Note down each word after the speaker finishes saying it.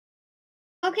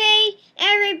Okay,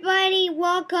 everybody,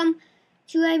 welcome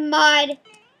to a mod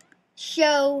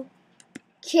showcase.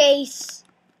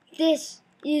 This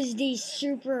is the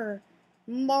Super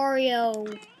Mario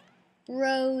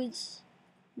Bros.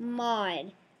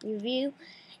 Mod review.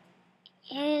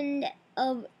 And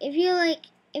if you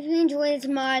enjoy this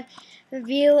mod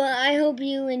review, I hope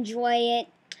you enjoy it.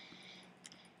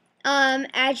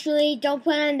 Actually, don't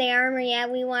put on the armor yet.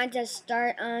 We want to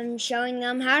start showing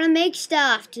them how to make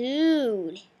stuff,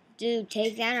 dude. Dude,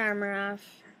 take that armor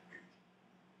off.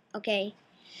 Okay.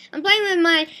 I'm playing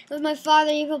with my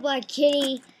father, Evil Black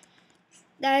Kitty.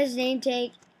 That is name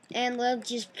tag, and let's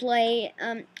just play.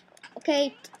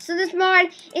 Okay. So this mod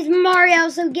is Mario.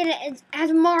 So get it. It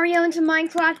adds Mario into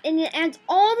Minecraft, and it adds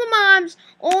all the mobs,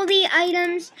 all the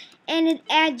items, and it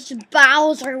adds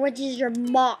Bowser, which is your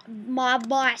mob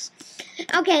boss.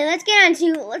 Okay. Let's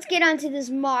get onto this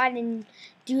mod and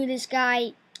do this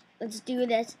guy. Let's do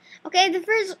this. Okay. The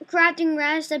first crafting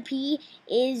recipe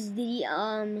is the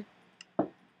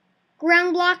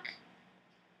ground block.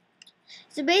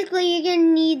 So basically you're going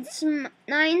to need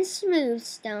 9 smooth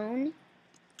stone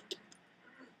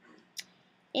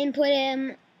and put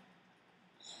them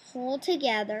whole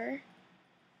together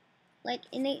like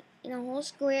in a whole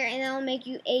square, and that'll make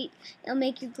you 8. It'll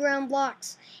make you ground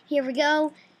blocks. Here we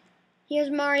go. Here's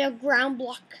Mario ground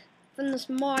block from this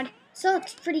mod. So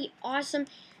it's pretty awesome.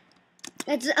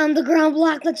 That's the ground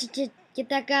block. Let's just get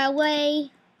that guy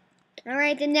away. All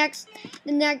right, the next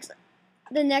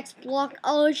block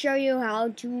I'll show you how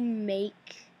to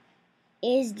make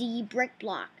is the brick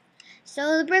block.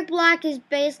 So the brick block is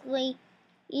basically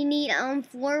you need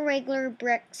 4 regular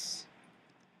bricks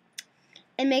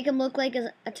and make them look like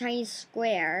a tiny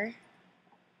square,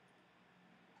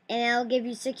 and that'll give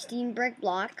you 16 brick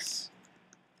blocks,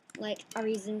 like a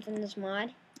reason from this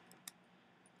mod.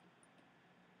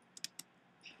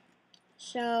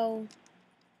 So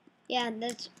yeah,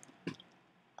 that's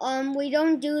we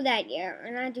don't do that yet.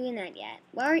 We're not doing that yet.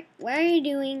 What are you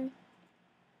doing?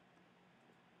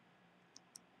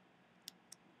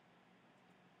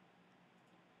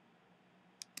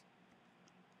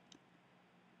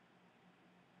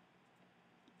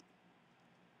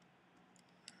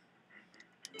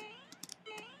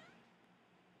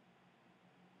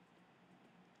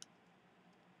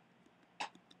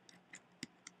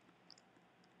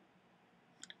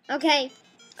 Okay.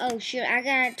 Oh shoot, I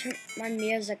gotta turn my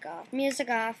music off. Music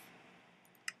off.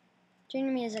 Turn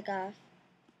the music off.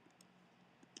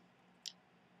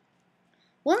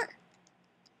 What?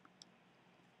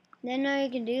 Didn't know you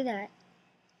could do that.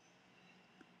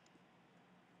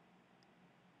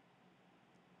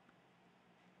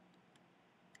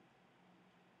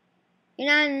 You're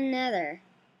not in the nether.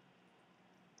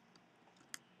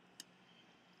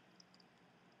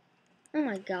 Oh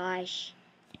my gosh.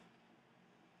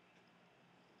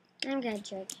 I'm gonna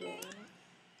check you.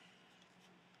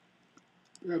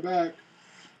 We're back.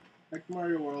 Back to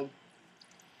Mario World.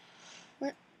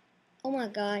 What? Oh my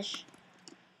gosh.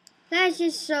 That's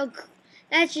just so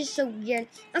weird.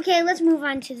 Okay, let's move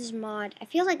on to this mod. I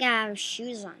feel like I have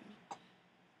shoes on,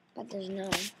 but there's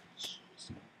no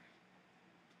shoes.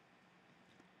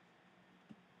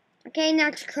 Okay,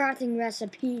 next crafting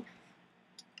recipe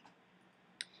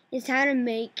is how to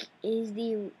make is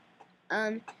the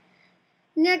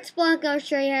next block I'll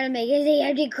show you how to make is the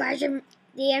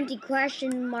empty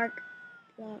question mark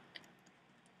block.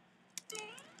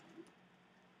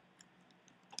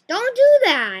 Don't do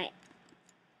that.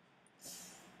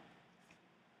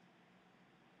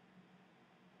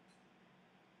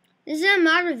 This is a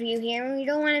mod review here, and we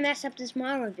don't want to mess up this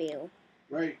mod review.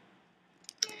 Right.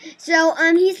 So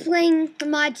he's playing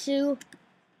mod 2.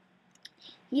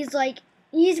 He's gonna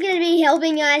be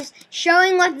helping us,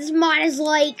 showing what this mod is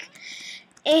like,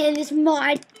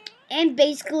 and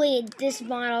basically this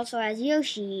mod also has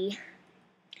Yoshi.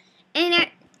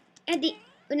 And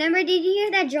remember, did you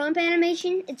hear that jump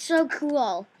animation? It's so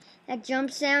cool. That jump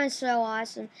sound is so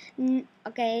awesome.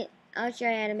 Okay, I'll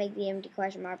show you how to make the empty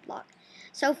question mark block.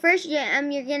 So first, you're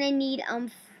gonna need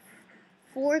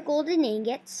 4 golden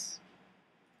ingots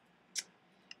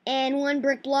and 1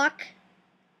 brick block.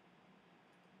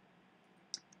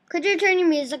 Could you turn your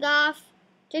music off?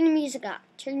 Turn your music off.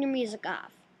 Turn your music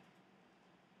off.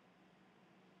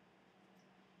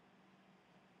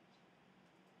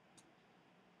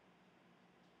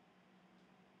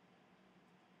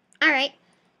 Alright.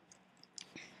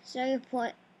 So you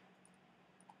put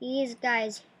these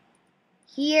guys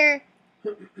here,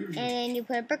 and then you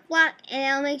put a brick block,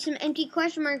 and I'll make some empty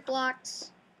question mark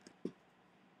blocks.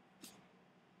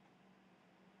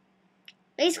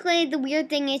 Basically, the weird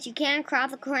thing is you can't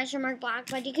craft the question mark block,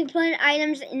 but you can put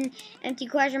items in empty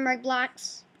question mark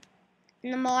blocks in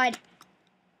the mod.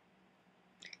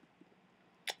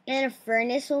 And a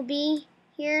furnace will be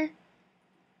here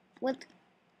with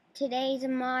today's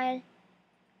mod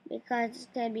because it's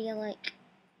gonna be like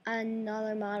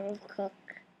another mod of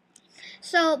cook.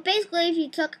 So basically, if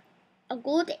you took a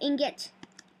gold ingot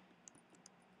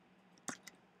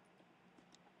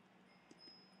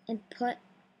and put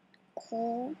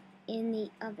coal in the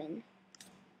oven,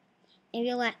 and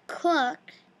you let cook,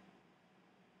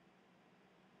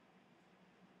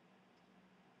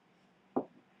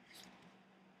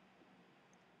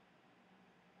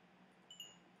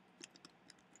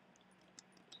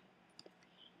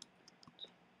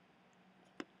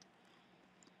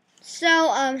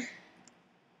 so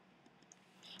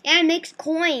yeah, it makes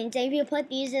coins. And if you put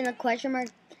these in the question mark,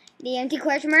 the empty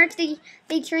question marks,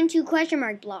 they turn to question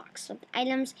mark blocks with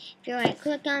items. If you like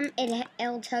click them,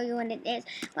 it'll tell you what it is.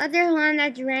 But if there's one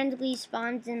that randomly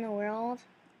spawns in the world,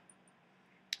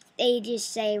 they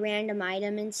just say random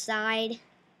item inside.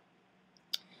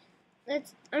 I'm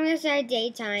gonna start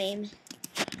daytime.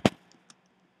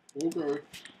 Okay.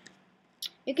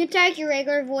 You can type your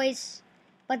regular voice,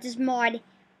 but this mod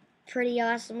pretty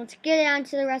awesome. Let's get on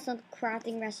to the rest of the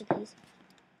crafting recipes.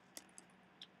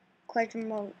 Question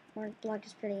mark block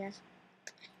is pretty awesome.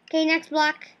 Okay, next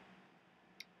block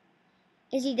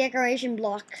is the decoration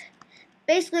block.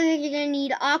 Basically, you're gonna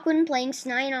need aqua wooden planks,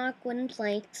 9 aqua wooden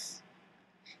planks,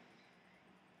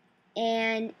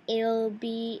 and it'll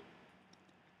be.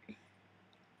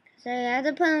 So you have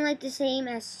to put them like the same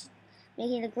as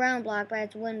making the ground block, but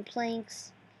it's wooden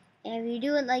planks. And if you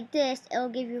do it like this, it'll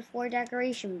give you 4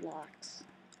 decoration blocks.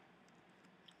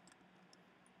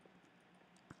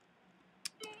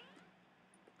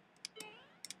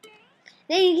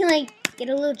 Then you can like get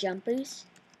a little jump boost.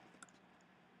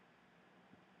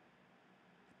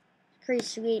 Pretty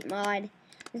sweet mod.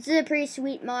 This is a pretty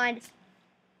sweet mod.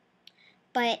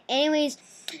 But anyways,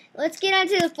 let's get on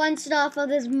to the fun stuff of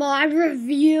this mod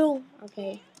review.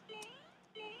 Okay.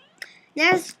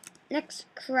 Next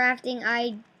crafting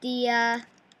idea.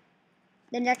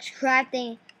 The next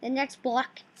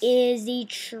block is the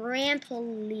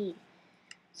trampoline.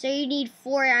 So you need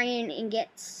 4 iron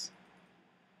ingots.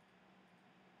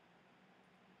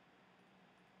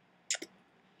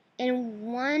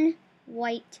 And 1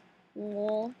 white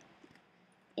wool.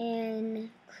 And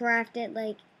craft it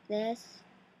like this.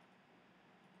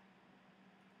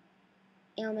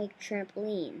 And I'll make a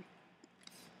trampoline.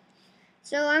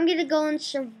 So I'm gonna go in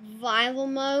survival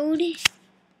mode.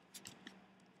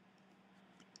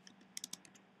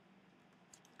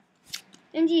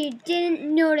 And you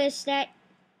didn't notice that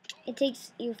it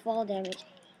takes you fall damage.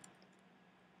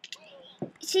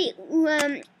 See,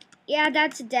 yeah,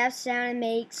 that's a death sound it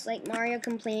makes, like Mario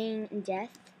complaining in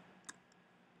death.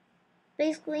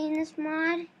 Basically in this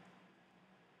mod.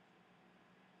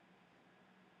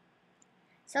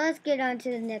 So let's get on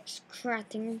to the next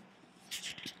crafting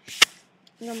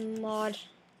mod.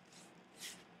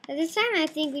 But this time I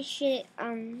think we should,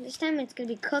 this time it's going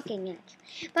to be cooking it.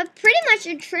 But pretty much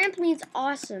a trampoline's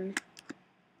awesome.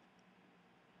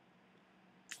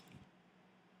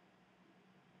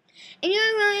 And you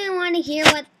really want to hear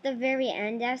what the very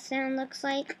end death sound looks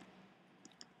like?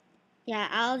 Yeah,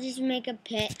 I'll just make a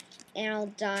pit and I'll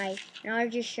die. And I'll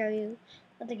just show you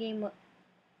what the game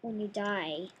when you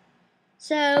die.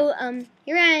 So,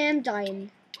 here I am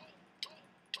dying.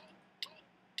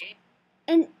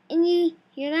 And you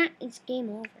hear that? It's game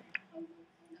over.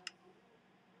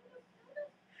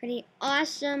 Pretty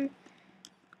awesome.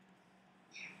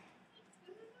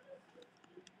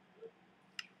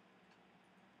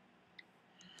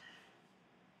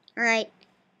 Alright.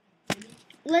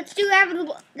 Let's do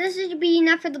this should be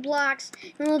enough for the blocks.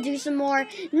 And we'll do some more.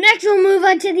 Next we'll move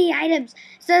on to the items.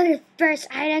 So the first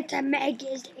item to make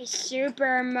is a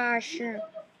super mushroom.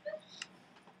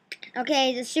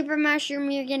 Okay, the super mushroom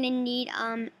you're gonna need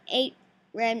 8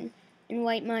 red and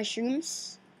white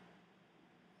mushrooms.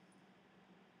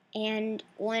 And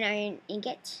 1 iron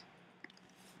ingot.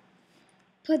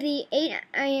 Put the 8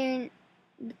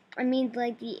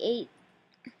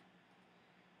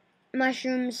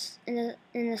 mushrooms in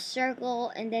a circle,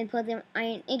 and then put the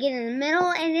iron ingot in the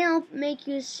middle, and it'll make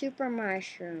you a super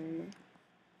mushroom.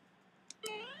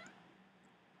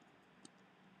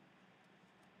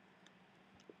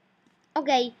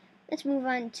 Okay, let's move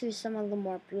on to some of the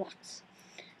more blocks.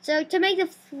 So to make the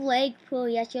flagpole,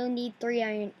 yes, you'll need 3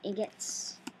 iron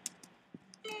ingots.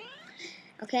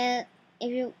 Okay, if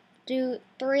you do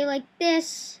 3 like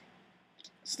this,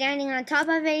 standing on top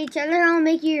of each other, I'll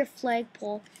make you your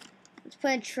flagpole. Let's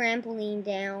put a trampoline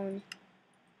down.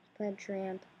 Let's put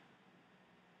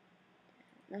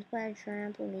a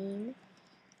trampoline.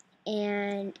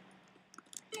 And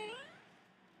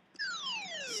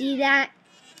see that?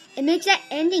 It makes that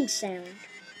ending sound.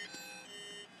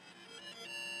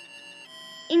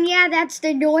 And yeah, that's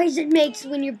the noise it makes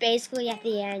when you're basically at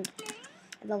the end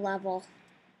of the level.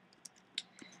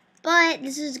 But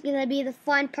this is gonna be the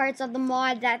fun parts of the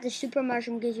mod that the super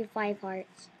mushroom gives you 5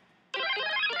 hearts.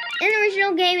 In the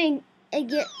original game,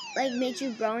 it makes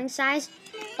you growing size,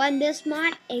 but in this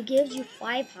mod, it gives you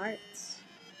 5 hearts.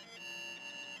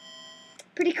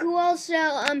 Pretty cool.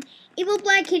 So, Evil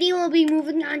Black Kitty will be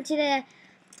moving on to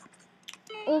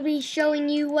we'll be showing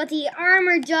you what the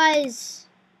armor does.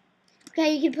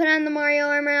 Okay, you can put on the Mario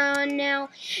armor on now,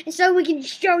 and so we can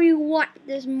show you what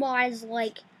this mod is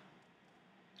like.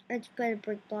 Let's put a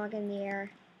brick block in the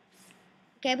air.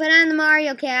 Okay, put on the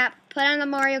Mario cap, put on the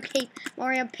Mario cape,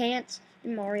 Mario pants,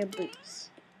 and Mario boots.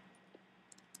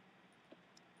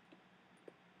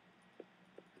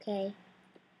 Okay.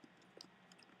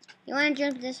 You want to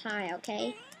jump this high,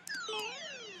 okay?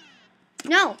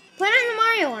 No, put on the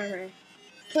Mario armor.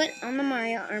 Put on the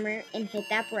Mario armor and hit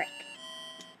that brick.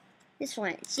 This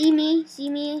one. See me,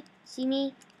 see me, see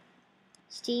me,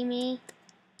 see me,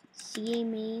 see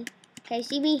me. Okay,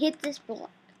 see me hit this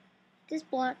block. This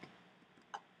block.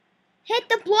 Hit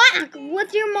the block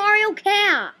with your Mario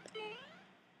cap.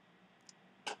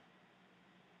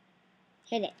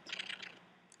 Hit it.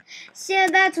 So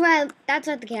that's what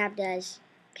the cap does.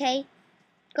 Okay?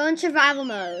 Go in survival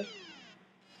mode.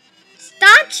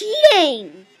 Stop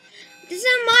cheating! This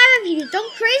is my review.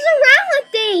 Don't craze around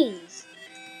with things.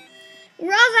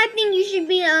 Or else I think you should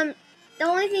be the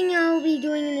only thing I'll be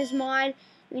doing in this mod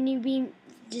when you be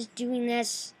just doing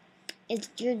this is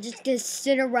you're just gonna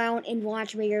sit around and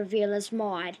watch me reveal this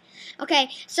mod. Okay,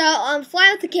 so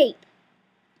fly with the cape.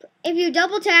 If you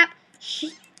double tap,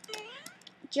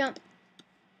 jump.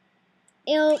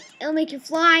 It'll make you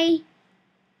fly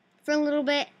for a little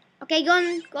bit. Okay,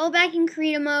 go back in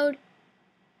creative mode.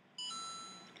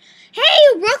 Hey,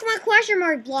 you broke my question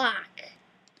mark block,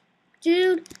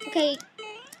 dude. Okay,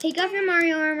 take off your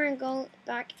Mario armor and go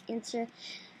back into.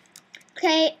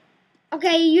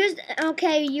 Okay, use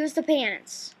the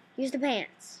pants. Use the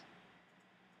pants.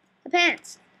 The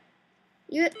pants.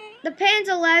 The pants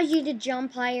allows you to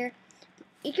jump higher.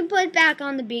 You can put it back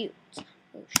on the boots.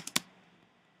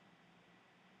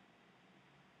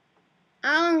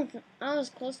 I was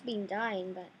close to being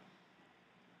dying, but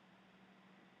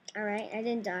alright, I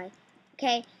didn't die.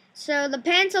 Okay, so the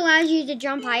pants allows you to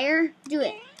jump higher. Do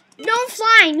it. No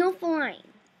flying, no flying.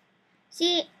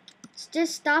 See,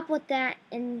 just stop with that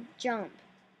and jump.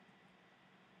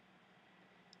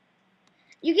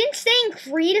 You can stay in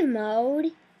creative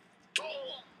mode.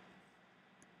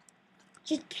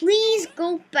 Just please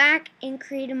go back in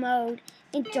creative mode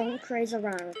and don't craze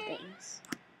around with things.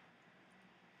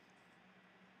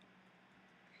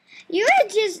 You would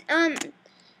just I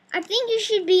think you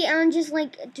should be just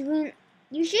like doing.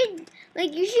 You should do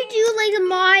like the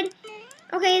mod.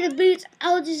 Okay, the boots.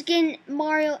 I'll just get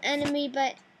Mario enemy,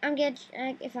 but I'm gonna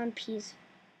check if I'm peace.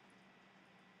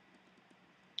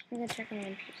 I'm gonna check if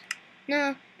I'm peace.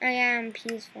 No, I am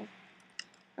peaceful.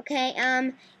 Okay,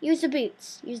 use the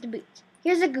boots. Use the boots.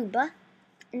 Here's a Goomba,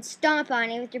 and stomp on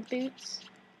it with your boots.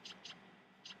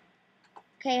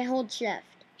 Okay, hold shift.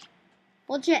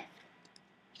 Hold shift.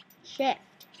 Shift.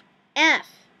 F.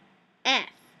 F.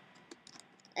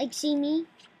 Like, see me?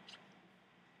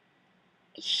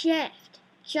 Shift.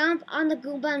 Jump on the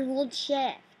Goomba and hold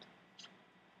shift.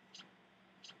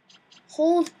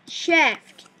 Hold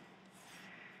shift.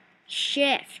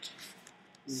 Shift.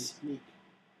 Sneak.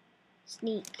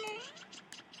 Sneak.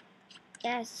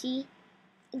 Yeah, see?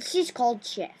 It's just called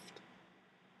shift.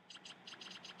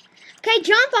 Okay,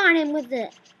 jump on him with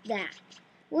that.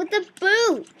 With the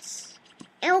boots.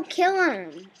 It'll kill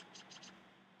him.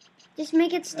 Just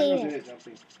make it stay there.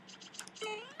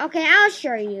 Okay, I'll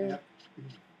show you. Yep.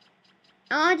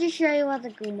 I'll just show you what the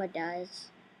Goomba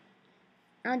does.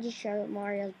 I'll just show you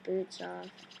Mario's boots off.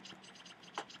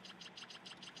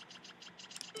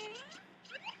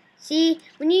 See,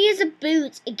 when you use the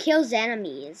boots, it kills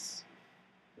enemies.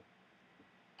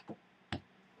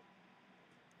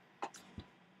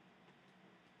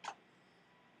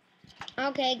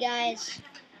 Okay, guys.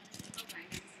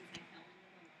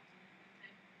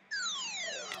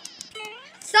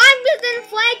 Stop with the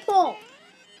flagpole!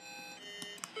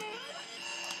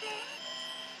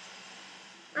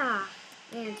 Ah,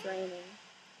 and it's raining.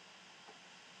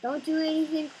 Don't do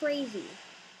anything crazy.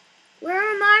 Where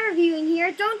am I reviewing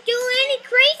here? Don't do any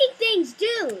crazy things,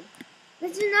 dude!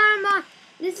 This is not a mod.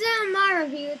 This is a mod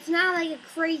review. It's not like a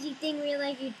crazy thing where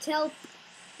you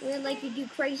do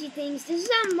crazy things. This is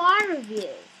a mod review.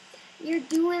 We're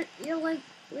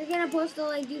gonna post to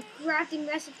like do crafting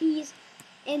recipes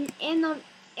and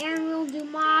we'll do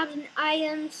mobs and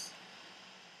items.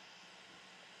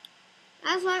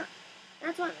 That's what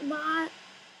mod.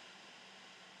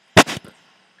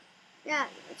 Yeah,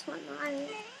 that's what mod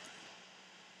is.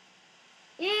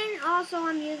 And also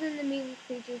I'm using the Mutant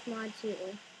Creatures mod too.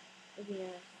 If you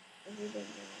didn't know.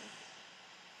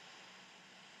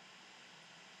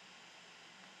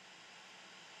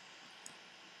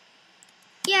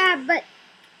 Yeah, but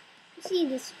see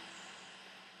this.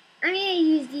 I'm gonna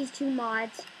use these two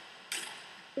mods.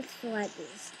 It's what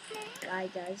this guy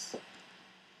does.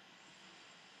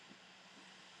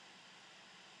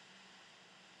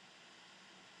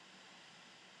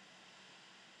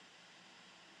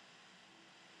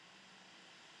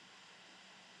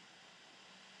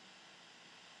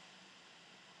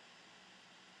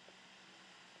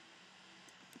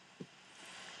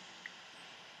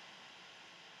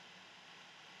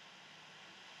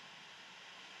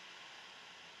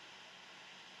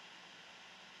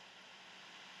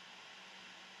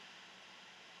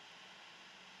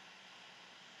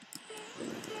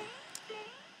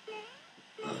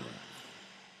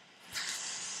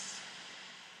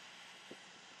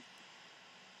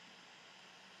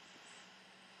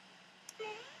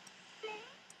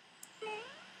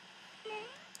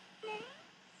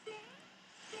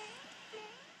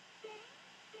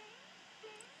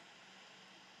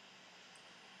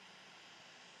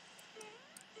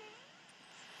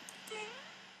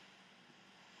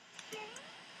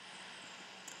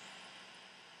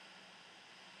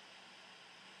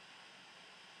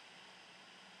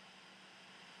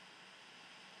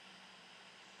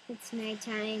 It's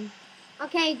nighttime.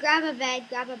 Okay, grab a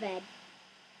bed.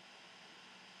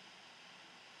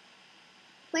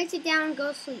 Place it down and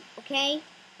go sleep, okay?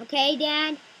 Okay,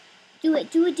 Dad? Do it.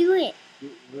 What do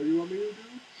you want me to do?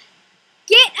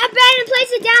 Get a bed and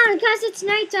place it down because it's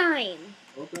nighttime.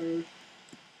 Okay.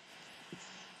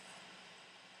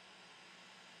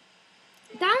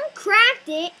 Don't craft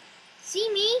it. See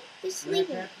me? Just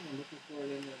sleeping. I'm looking for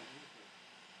it in there.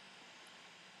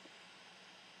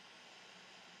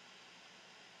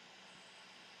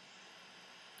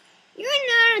 You're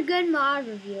not a good mod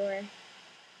reviewer.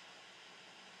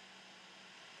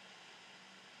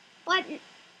 But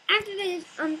after this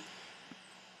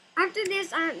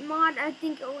mod, I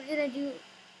think we're gonna do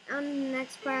on the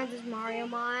next part of this Mario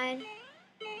mod.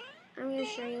 I'm gonna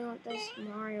show you what this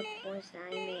Mario course that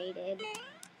I made.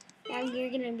 That we're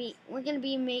gonna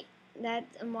be make that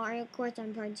a Mario course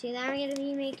on part 2 that we're gonna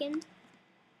be making.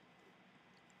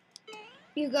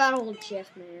 You gotta hold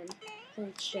shift, man.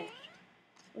 Hold shift.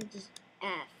 Which is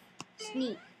F.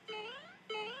 Sneak.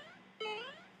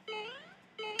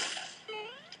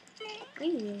 What are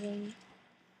you using?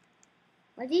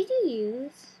 What did you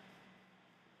use?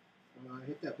 I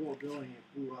hit that ball going and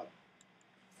it blew up.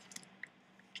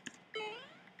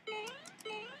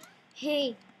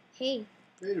 Hey. Hey,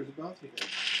 there's a bouncy head.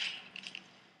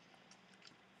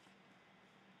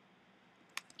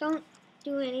 Don't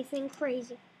do anything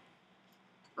crazy.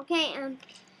 Okay,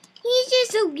 he's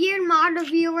just a weird mod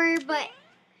reviewer, but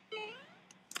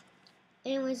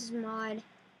anyways, it's mod.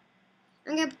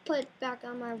 I'm gonna put back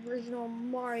on my original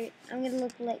Mario. I'm gonna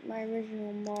look like my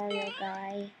original Mario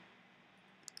guy.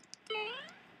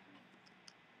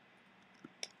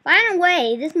 By the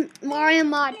way, this Mario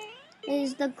mod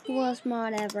is the coolest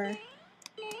mod ever.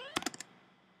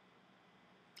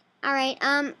 Alright,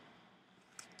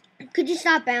 could you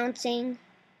stop bouncing?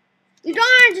 You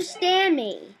don't understand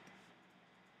me.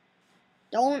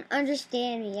 Don't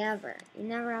understand me ever. You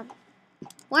never have.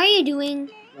 What are you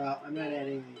doing? Well, I'm not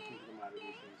adding anything to the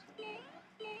moderation, so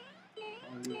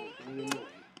all I'm doing is getting in the way.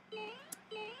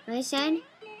 What I said?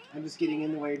 I'm just getting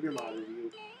in the way of your mod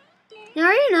review. No,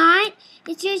 you're not.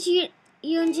 It's just you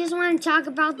just want to talk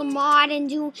about the mod and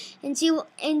do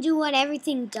what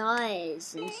everything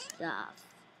does and stuff.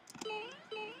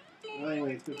 Well,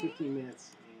 anyway, it's been 15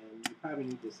 minutes, and you probably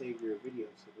need to save your video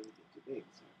so it doesn't get too big.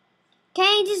 So.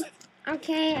 Okay, just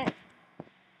okay.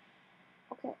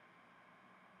 Okay.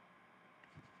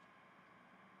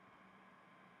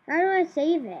 How do I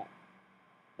save it?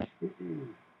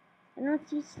 I don't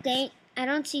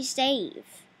see save.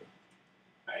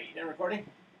 Alright, you done recording?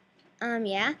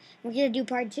 Yeah. We're gonna do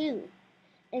part 2.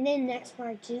 And then next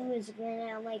part 2 is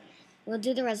we'll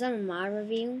do the rest of the mod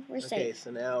review. We're safe. Okay,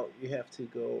 so now you have to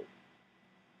go